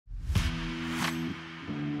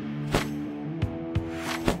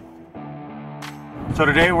So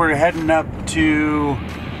today we're heading up to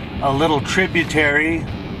a little tributary.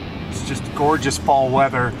 It's just gorgeous fall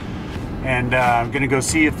weather, and I'm gonna go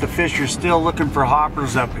see if the fish are still looking for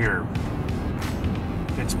hoppers up here.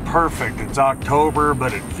 It's perfect. It's October,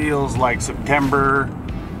 but it feels like September.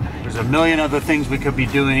 There's a million other things we could be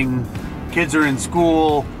doing. Kids are in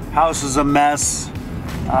school, house is a mess.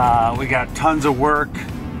 We got tons of work.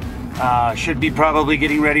 Should be probably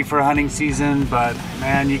getting ready for hunting season, but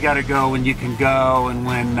man, you gotta go when you can go, and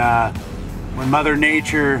when Mother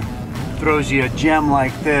Nature throws you a gem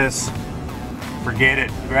like this, forget it.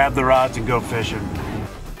 Grab the rods and go fishing.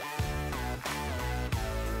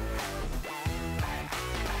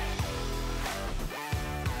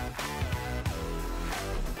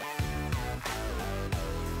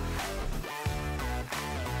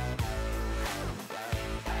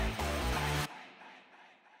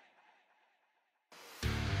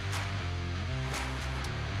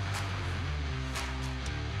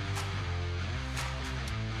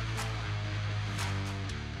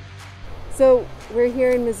 So we're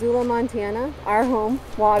here in Missoula, Montana, our home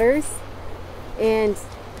waters, and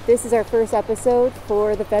this is our first episode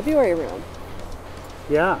for the February room.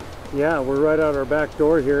 Yeah, we're right out our back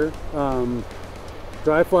door here.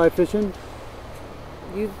 Dry fly fishing.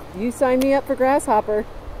 You signed me up for grasshopper.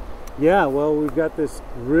 Yeah, well, we've got this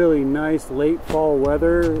really nice late fall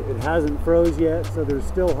weather. It hasn't froze yet, so there's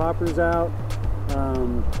still hoppers out.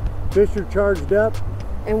 Fish are charged up.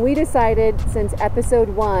 And we decided, since episode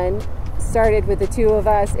 1 started with the two of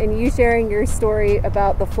us and you sharing your story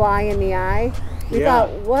about the fly in the eye, we thought,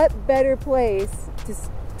 what better place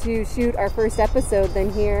to shoot our first episode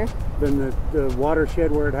than here? Than the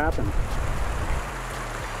watershed where it happened.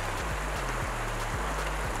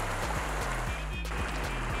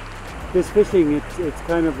 This fishing, it's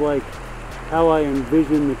kind of like how I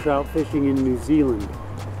envision the trout fishing in New Zealand.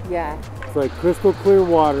 Yeah. It's like crystal clear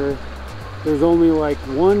water. There's only like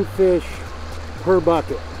one fish per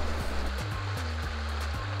bucket.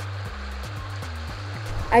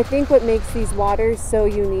 I think what makes these waters so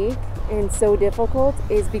unique and so difficult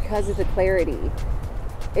is because of the clarity.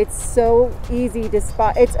 It's so easy to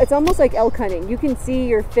spot. It's almost like elk hunting. You can see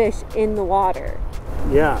your fish in the water.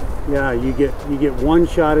 Yeah, you get one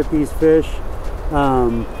shot at these fish.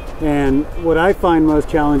 And what I find most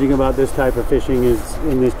challenging about this type of fishing is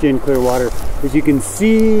in this gin clear water is you can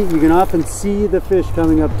often see the fish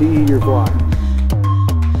coming up to eat your fly.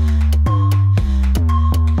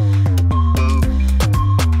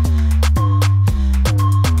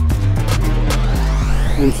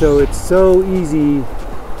 And so it's so easy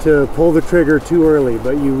to pull the trigger too early,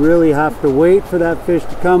 but you really have to wait for that fish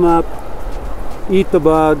to come up, eat the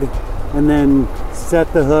bug, and then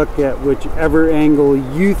set the hook at whichever angle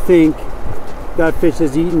you think that fish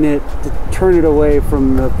has eaten it to turn it away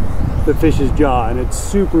from the fish's jaw, and it's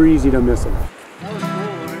super easy to miss it. That was cool,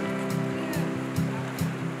 right?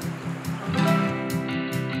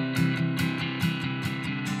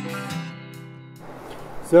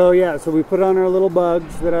 So we put on our little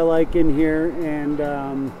bugs that I like in here,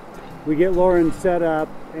 and we get Lauren set up,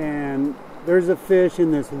 and there's a fish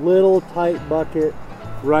in this little tight bucket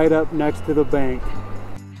right up next to the bank.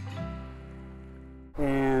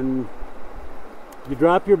 And you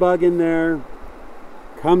drop your bug in there,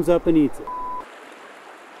 comes up and eats it.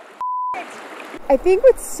 I think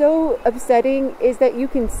what's so upsetting is that you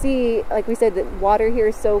can see, like we said, the water here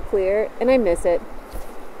is so clear, and I miss it.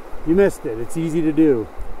 You missed it. It's easy to do.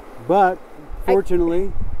 But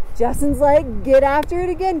fortunately, Justin's like, get after it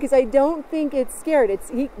again, because I don't think it's scared.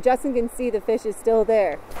 Justin can see the fish is still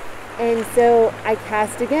there. And so I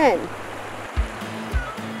cast again.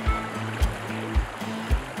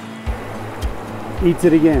 Eats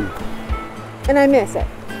it again. And I miss it.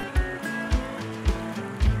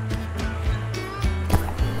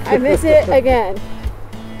 I miss it again.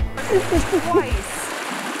 Twice.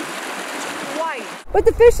 But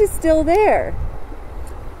the fish is still there.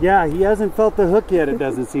 Yeah, he hasn't felt the hook yet, it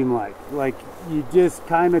doesn't seem like. Like, you just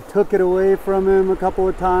kind of took it away from him a couple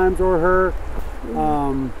of times, or her.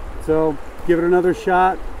 So give it another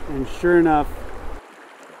shot, and sure enough,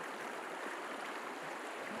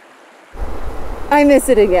 I miss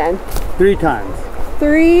it again. 3 times.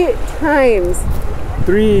 3 times.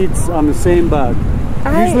 3 eats on the same bug.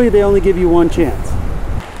 Usually they only give you 1 chance.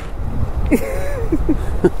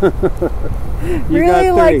 You really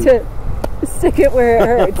like to stick it where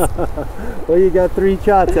it hurts. Well, you got 3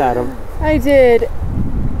 shots at him. I did,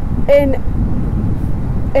 and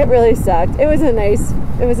it really sucked. It was a nice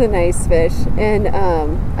fish, and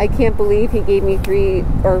I can't believe he gave me 3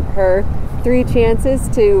 chances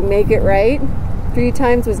to make it right. 3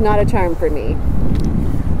 times was not a charm for me.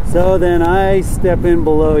 So then I step in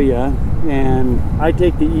below you and I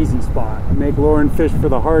take the easy spot. I make Lauren fish for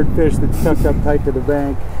the hard fish that's tucked up tight to the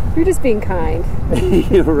bank. You're just being kind.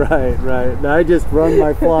 Right. And I just run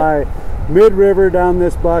my fly mid-river down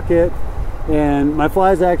this bucket, and my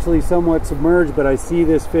fly's actually somewhat submerged, but I see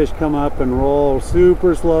this fish come up and roll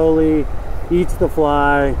super slowly, eats the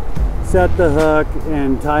fly, set the hook,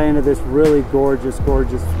 and tie into this really gorgeous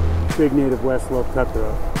big native West Slope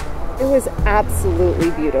cutthroat. It was absolutely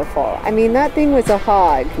beautiful. I mean, that thing was a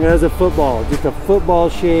hog. It was a football, just a football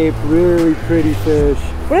shaped, really pretty fish.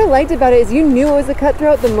 What I liked about it is you knew it was a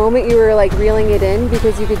cutthroat the moment you were like reeling it in,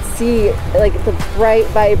 because you could see like the bright,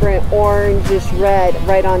 vibrant orangish red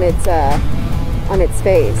right on its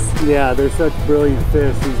face. Yeah, they're such brilliant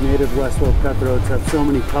fish. These native West Slope cutthroats have so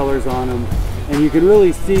many colors on them, and you can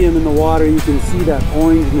really see them in the water. You can see that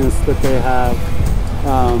orangeness that they have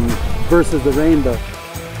versus the rainbow.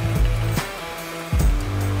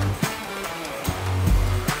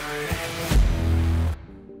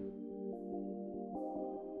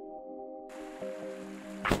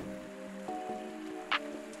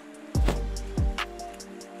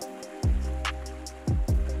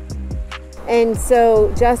 And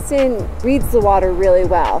so Justin reads the water really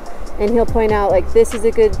well, and he'll point out like this is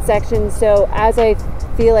a good section. So as I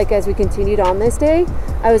feel like as we continued on this day,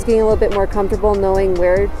 I was getting a little bit more comfortable knowing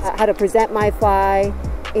how to present my fly.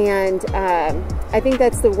 And I think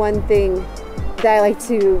that's the one thing that I like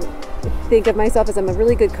to think of myself as. I'm a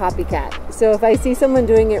really good copycat. So if I see someone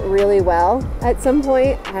doing it really well at some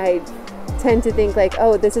point, I tend to think like,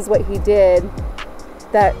 oh, this is what he did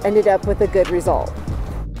that ended up with a good result.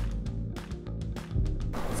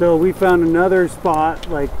 So we found another spot,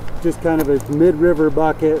 like just kind of a mid-river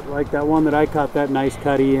bucket, like that one that I caught that nice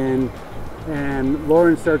cutty in. And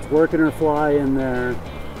Lauren starts working her fly in there.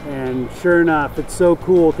 And sure enough, it's so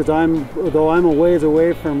cool because though I'm a ways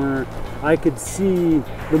away from her, I could see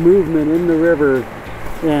the movement in the river.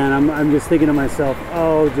 And I'm just thinking to myself,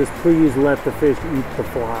 oh, just please let the fish eat the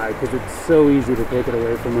fly, because it's so easy to take it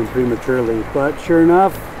away from him prematurely. But sure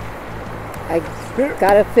enough, I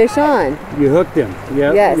got a fish on. You hooked him.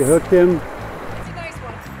 Yep, yes. You hooked him. It's a nice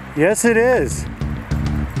one. Yes, it is.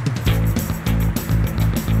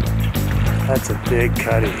 That's a big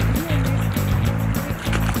cutty.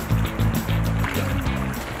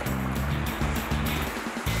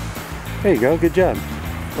 There you go. Good job.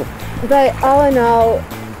 But all in all,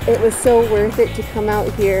 it was so worth it to come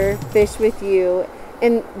out here, fish with you.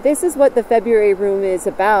 And this is what the February room is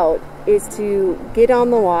about, is to get on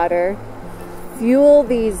the water, fuel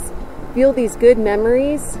these good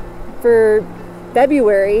memories for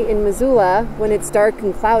February in Missoula when it's dark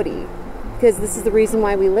and cloudy, because this is the reason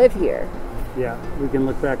why we live here. Yeah, we can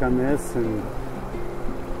look back on this and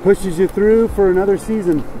pushes you through for another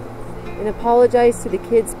season. And apologize to the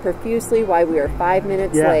kids profusely why we are 5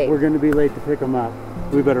 minutes late. Yeah, we're going to be late to pick them up.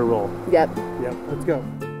 We better roll. Yep. Let's go.